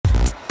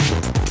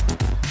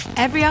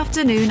Every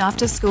afternoon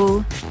after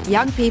school,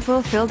 young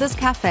people fill this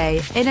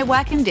cafe in a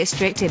working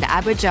district in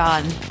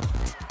Abidjan.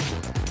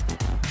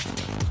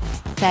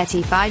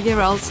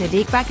 35-year-old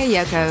Sadiq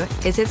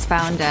Bakayoko is its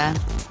founder.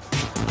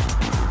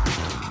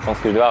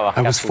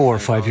 I was 4 or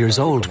 5 years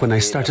old when I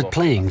started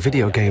playing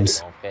video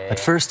games. At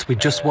first, we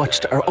just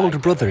watched our older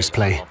brothers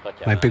play.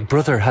 My big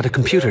brother had a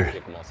computer.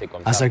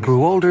 As I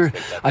grew older,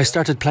 I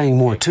started playing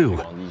more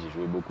too,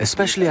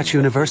 especially at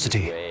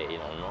university.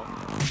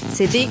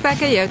 Sadiq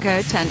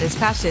Bakayoko turned his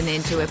passion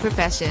into a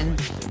profession.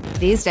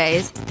 These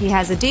days, he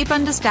has a deep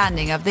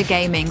understanding of the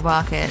gaming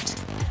market.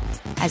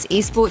 As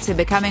esports are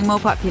becoming more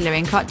popular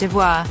in Côte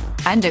d'Ivoire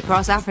and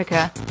across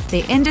Africa,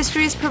 the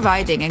industry is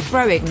providing a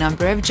growing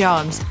number of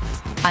jobs,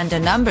 and a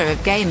number of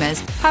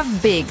gamers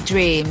have big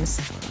dreams.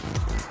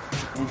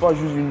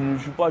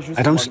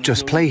 I don't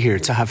just play here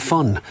to have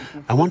fun.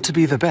 I want to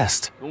be the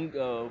best.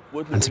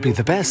 And to be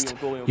the best,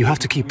 you have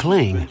to keep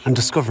playing and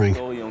discovering.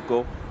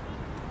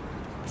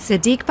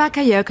 Sadiq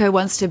Bakayoko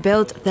wants to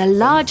build the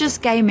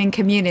largest gaming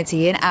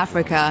community in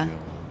Africa.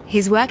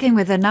 He's working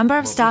with a number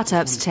of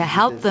startups to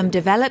help them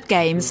develop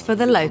games for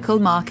the local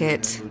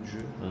market.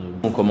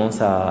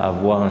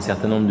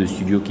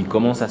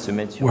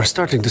 We're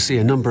starting to see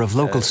a number of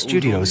local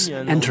studios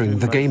entering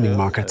the gaming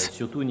market.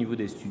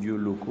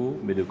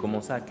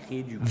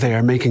 They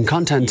are making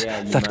content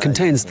that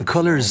contains the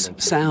colors,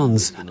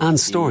 sounds and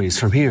stories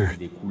from here.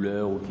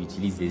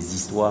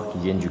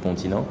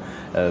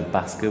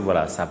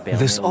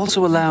 This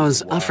also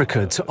allows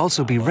Africa to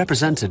also be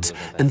represented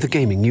in the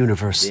gaming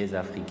universe.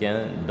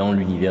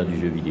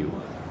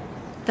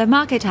 The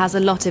market has a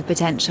lot of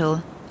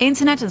potential.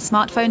 Internet and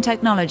smartphone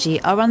technology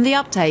are on the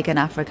uptake in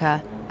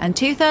Africa, and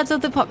 2/3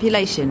 of the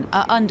population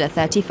are under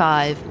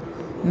 35.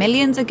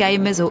 Millions are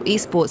gamers or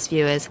esports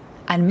viewers,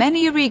 and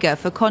many are eager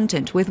for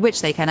content with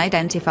which they can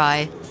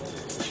identify.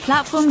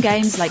 Platform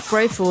games like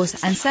Broforce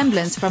and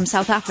Semblance from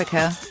South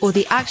Africa, or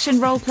the action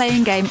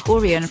role-playing game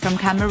Orion from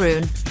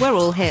Cameroon, were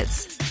all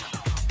hits.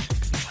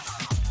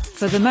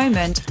 For the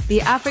moment,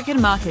 the African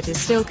market is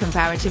still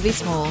comparatively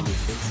small.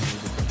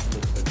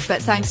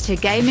 But thanks to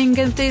gaming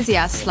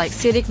enthusiasts like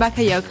Sadiq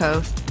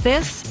Bakayoko,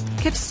 this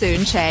could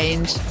soon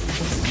change.